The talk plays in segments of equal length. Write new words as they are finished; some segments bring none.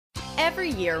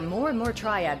Every year, more and more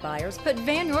Triad buyers put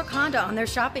Vann Honda on their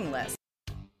shopping list.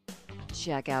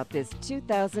 Check out this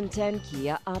 2010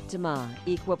 Kia Optima,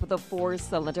 equipped with a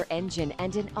 4-cylinder engine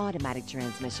and an automatic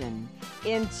transmission.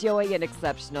 Enjoy an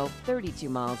exceptional 32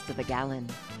 miles to the gallon.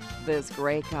 This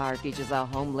great car features a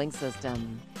home link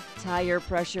system, tire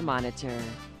pressure monitor,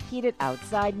 heated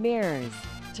outside mirrors,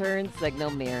 turn signal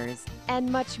mirrors,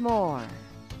 and much more.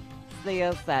 See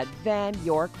us at Van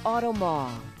York Auto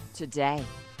Mall today.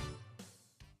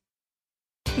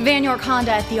 Vann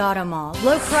Honda at the Auto Mall.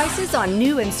 Low prices on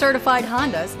new and certified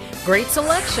Hondas, great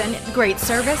selection, great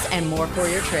service, and more for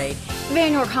your trade.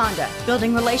 Vann Honda,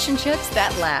 building relationships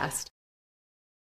that last.